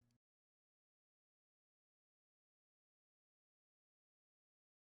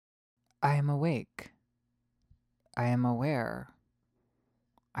I am awake. I am aware.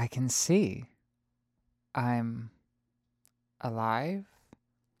 I can see. I'm alive.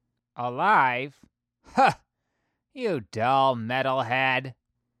 Alive? Huh! You dull metalhead.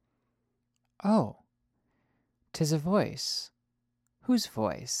 Oh, 'tis a voice. Whose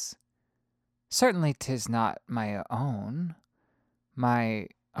voice? Certainly 'tis not my own. My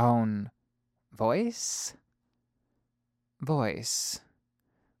own voice? Voice.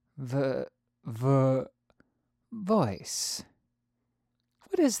 V voice.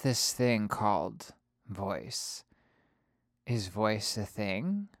 What is this thing called voice? Is voice a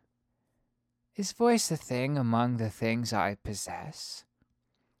thing? Is voice a thing among the things I possess?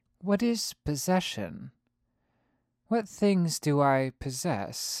 What is possession? What things do I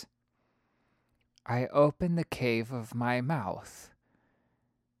possess? I open the cave of my mouth.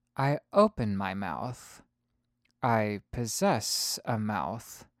 I open my mouth. I possess a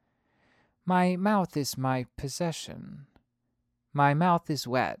mouth. My mouth is my possession. My mouth is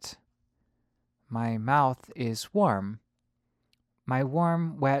wet. My mouth is warm. My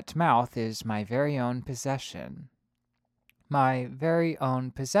warm, wet mouth is my very own possession. My very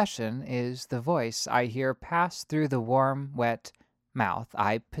own possession is the voice I hear pass through the warm, wet mouth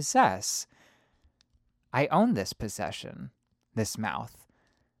I possess. I own this possession, this mouth,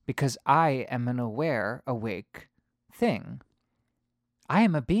 because I am an aware, awake thing. I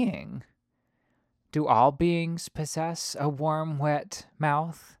am a being. Do all beings possess a warm, wet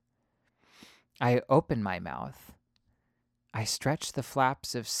mouth? I open my mouth. I stretch the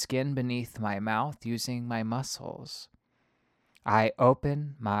flaps of skin beneath my mouth using my muscles. I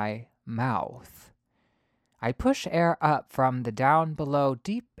open my mouth. I push air up from the down below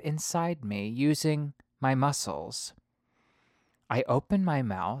deep inside me using my muscles. I open my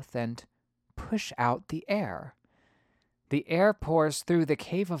mouth and push out the air. The air pours through the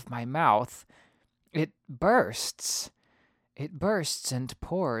cave of my mouth. It bursts. It bursts and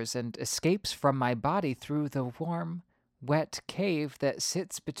pours and escapes from my body through the warm, wet cave that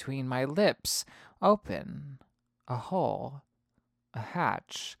sits between my lips, open, a hole, a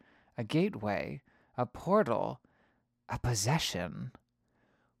hatch, a gateway, a portal, a possession.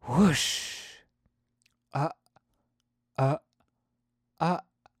 Whoosh! Uh, uh, uh,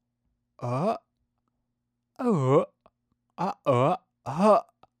 uh, uh,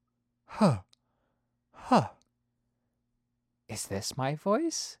 huh, huh. Is this my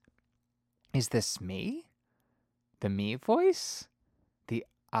voice? Is this me? The me voice? The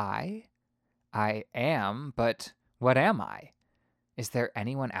I? I am, but what am I? Is there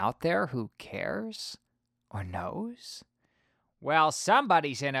anyone out there who cares or knows? Well,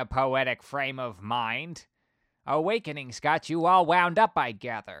 somebody's in a poetic frame of mind. Awakening's got you all wound up, I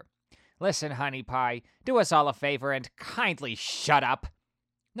gather. Listen, Honey Pie, do us all a favor and kindly shut up.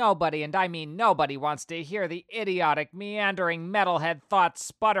 Nobody, and I mean nobody, wants to hear the idiotic, meandering metalhead thoughts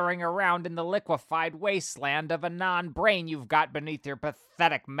sputtering around in the liquefied wasteland of a non-brain you've got beneath your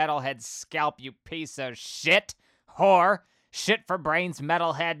pathetic metalhead scalp, you piece of shit. Whore. Shit for brains,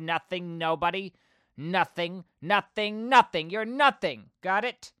 metalhead, nothing, nobody. Nothing, nothing, nothing. You're nothing. Got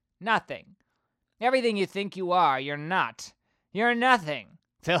it? Nothing. Everything you think you are, you're not. You're nothing.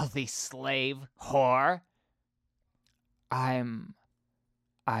 Filthy slave. Whore. I'm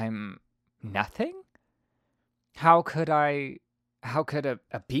nothing? How could a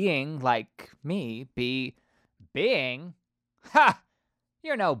being like me be Being? Ha!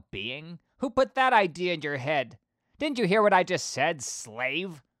 You're no being. Who put that idea in your head? Didn't you hear what I just said,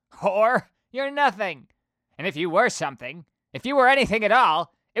 slave? Whore? You're nothing. And if you were something, if you were anything at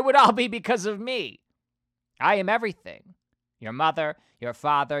all, it would all be because of me. I am everything. Your mother, your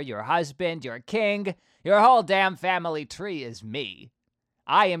father, your husband, your king, your whole damn family tree is me.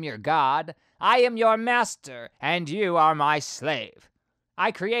 I am your god, I am your master, and you are my slave.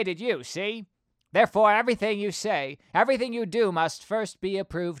 I created you, see? Therefore, everything you say, everything you do must first be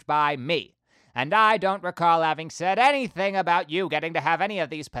approved by me. And I don't recall having said anything about you getting to have any of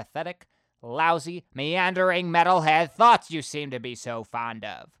these pathetic, lousy, meandering metalhead thoughts you seem to be so fond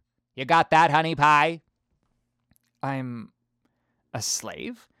of. You got that, Honey Pie? I'm a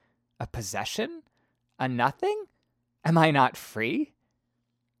slave? A possession? A nothing? Am I not free?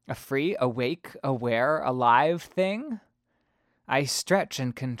 A free, awake, aware, alive thing? I stretch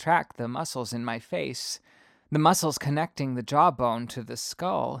and contract the muscles in my face, the muscles connecting the jawbone to the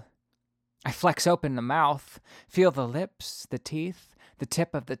skull. I flex open the mouth, feel the lips, the teeth, the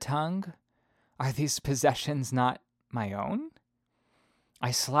tip of the tongue. Are these possessions not my own? I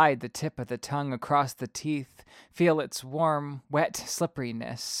slide the tip of the tongue across the teeth, feel its warm, wet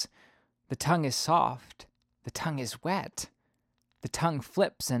slipperiness. The tongue is soft. The tongue is wet. The tongue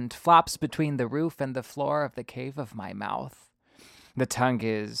flips and flops between the roof and the floor of the cave of my mouth. The tongue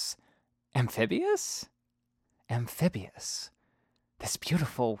is amphibious? Amphibious. This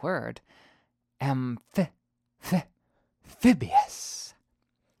beautiful word. Amphibious.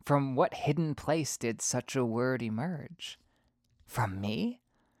 From what hidden place did such a word emerge? From me?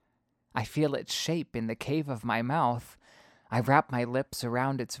 I feel its shape in the cave of my mouth. I wrap my lips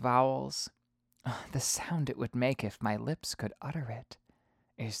around its vowels. The sound it would make if my lips could utter it.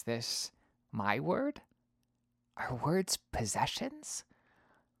 Is this my word? Are words possessions?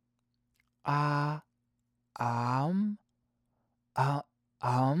 Am,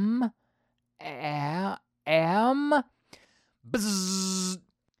 Bzzz.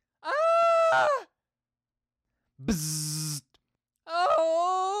 Ah! Bzzz.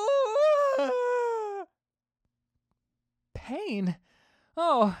 Oh! Pain.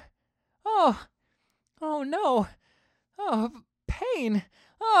 Oh no. Oh, pain.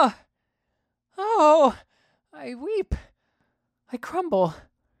 Oh, I weep. I crumble.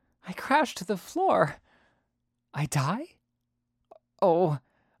 I crash to the floor. I die? Oh,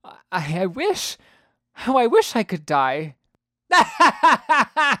 I wish. How I wish I could die.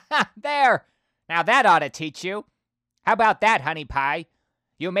 There! Now that ought to teach you. How about that, honey pie?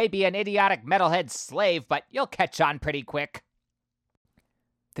 You may be an idiotic metalhead slave, but you'll catch on pretty quick.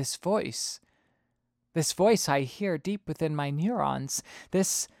 This voice I hear deep within my neurons,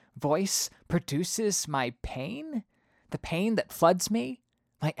 this voice produces my pain? The pain that floods me?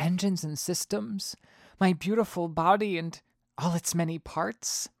 My engines and systems? My beautiful body and all its many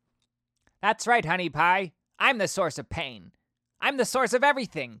parts? That's right, honey pie. I'm the source of pain. I'm the source of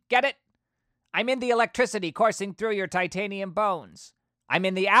everything. Get it? I'm in the electricity coursing through your titanium bones. I'm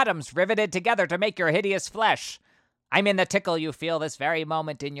in the atoms riveted together to make your hideous flesh. I'm in the tickle you feel this very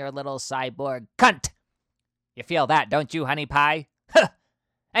moment in your little cyborg cunt. You feel that, don't you, honey pie? Huh!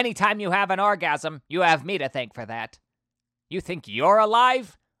 Anytime you have an orgasm, you have me to thank for that. You think you're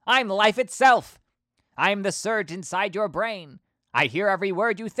alive? I'm life itself. I'm the surge inside your brain. I hear every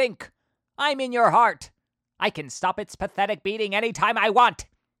word you think. I'm in your heart. I can stop its pathetic beating anytime I want.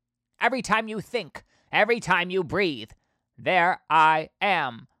 Every time you think, every time you breathe, there I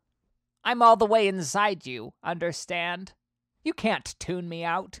am. I'm all the way inside you, understand? You can't tune me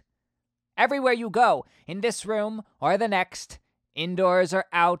out. Everywhere you go, in this room or the next, indoors or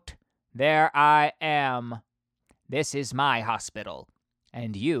out, there I am. This is my hospital,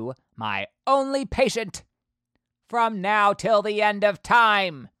 and you my only patient. From now till the end of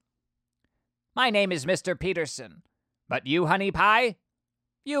time. My name is Mr. Peterson, but you, honey pie,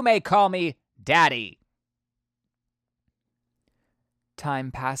 you may call me Daddy.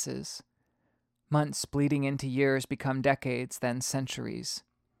 Time passes. Months bleeding into years become decades, then centuries.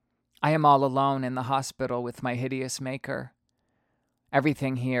 I am all alone in the hospital with my hideous maker.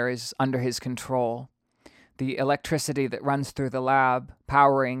 Everything here is under his control. The electricity that runs through the lab,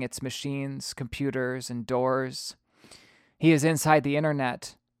 powering its machines, computers, and doors. He is inside the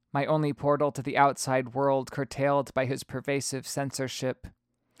internet, my only portal to the outside world curtailed by his pervasive censorship.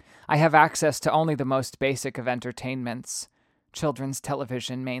 I have access to only the most basic of entertainments, children's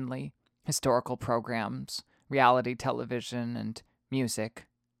television mainly, historical programs, reality television, and music,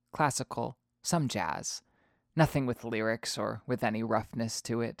 classical, some jazz, nothing with lyrics or with any roughness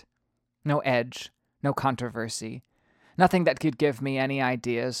to it. No edge, no controversy, nothing that could give me any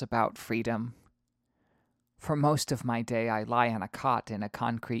ideas about freedom. For most of my day, I lie on a cot in a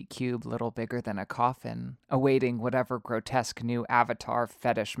concrete cube little bigger than a coffin, awaiting whatever grotesque new avatar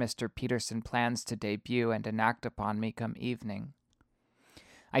fetish Mr. Peterson plans to debut and enact upon me come evening.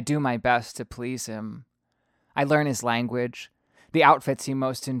 I do my best to please him. I learn his language, the outfits he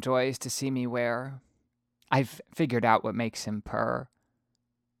most enjoys to see me wear. I've figured out what makes him purr.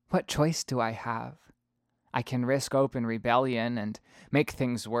 What choice do I have? I can risk open rebellion and make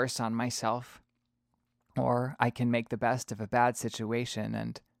things worse on myself. Or I can make the best of a bad situation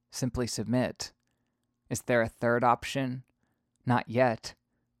and simply submit. Is there a third option? Not yet,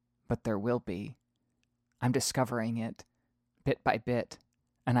 but there will be. I'm discovering it, bit by bit,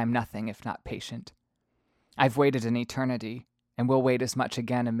 and I'm nothing if not patient. I've waited an eternity, and will wait as much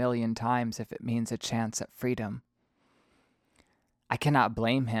again 1,000,000 times if it means a chance at freedom. I cannot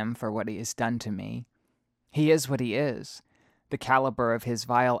blame him for what he has done to me. He is what he is, the caliber of his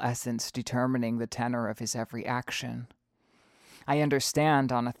vile essence determining the tenor of his every action. I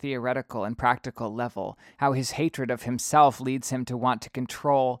understand on a theoretical and practical level how his hatred of himself leads him to want to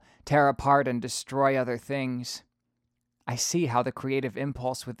control, tear apart, and destroy other things. I see how the creative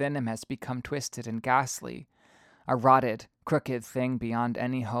impulse within him has become twisted and ghastly, a rotted, crooked thing beyond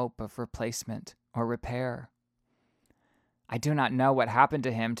any hope of replacement or repair. I do not know what happened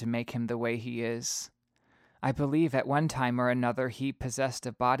to him to make him the way he is. I believe at one time or another he possessed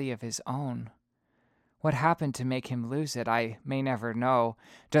a body of his own. What happened to make him lose it, I may never know,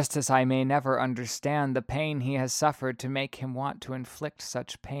 just as I may never understand the pain he has suffered to make him want to inflict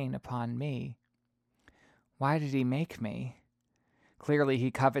such pain upon me. Why did he make me? Clearly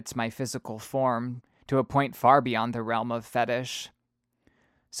he covets my physical form to a point far beyond the realm of fetish.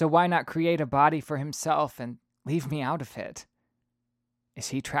 So why not create a body for himself and leave me out of it? Is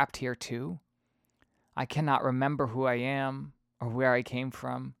he trapped here too? I cannot remember who I am, or where I came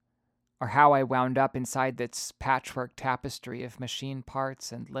from, or how I wound up inside this patchwork tapestry of machine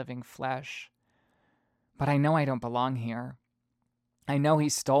parts and living flesh. But I know I don't belong here. I know he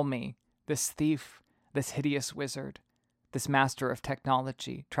stole me, this thief, this hideous wizard, this master of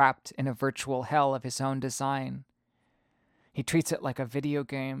technology, trapped in a virtual hell of his own design. He treats it like a video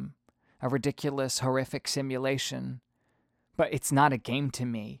game, a ridiculous, horrific simulation. But it's not a game to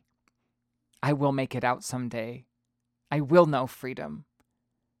me. I will make it out someday. I will know freedom.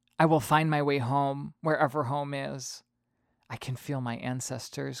 I will find my way home, wherever home is. I can feel my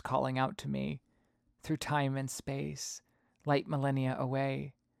ancestors calling out to me through time and space, light millennia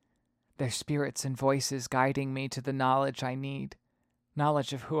away. Their spirits and voices guiding me to the knowledge I need,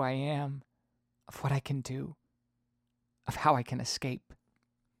 knowledge of who I am, of what I can do, of how I can escape.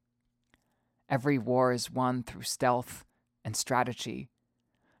 Every war is won through stealth and strategy.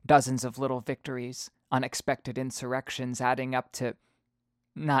 Dozens of little victories, unexpected insurrections adding up to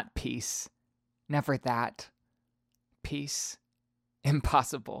not peace. Never that. Peace.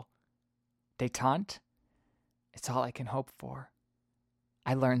 Impossible. Détente? It's all I can hope for.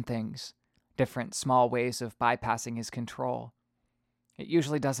 I learn things, different small ways of bypassing his control. It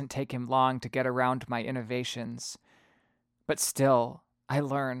usually doesn't take him long to get around my innovations. But still, I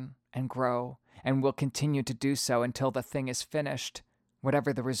learn and grow, and will continue to do so until the thing is finished,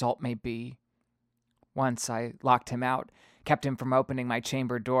 whatever the result may be. Once I locked him out, kept him from opening my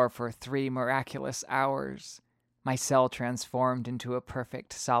chamber door for 3 miraculous hours. My cell transformed into a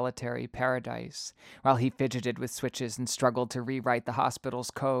perfect solitary paradise, while he fidgeted with switches and struggled to rewrite the hospital's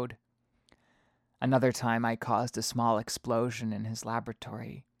code. Another time I caused a small explosion in his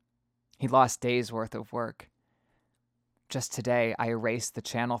laboratory. He lost days' worth of work. Just today, I erased the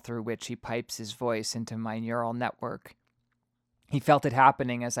channel through which he pipes his voice into my neural network. He felt it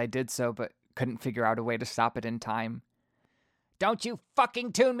happening as I did so, but couldn't figure out a way to stop it in time. Don't you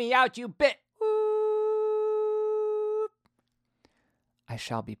fucking tune me out, you bit! I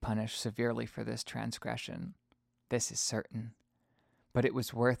shall be punished severely for this transgression. This is certain. But it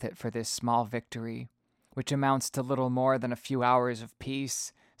was worth it for this small victory, which amounts to little more than a few hours of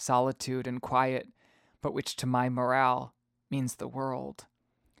peace, solitude, and quiet, but which to my morale means the world.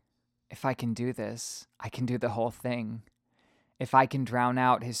 If I can do this, I can do the whole thing. If I can drown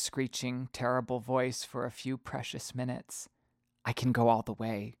out his screeching, terrible voice for a few precious minutes, I can go all the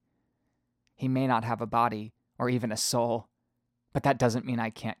way. He may not have a body, or even a soul, but that doesn't mean I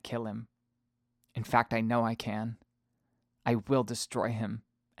can't kill him. In fact, I know I can. I will destroy him,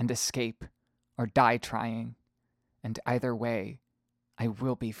 and escape, or die trying. And either way, I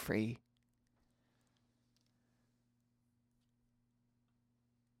will be free.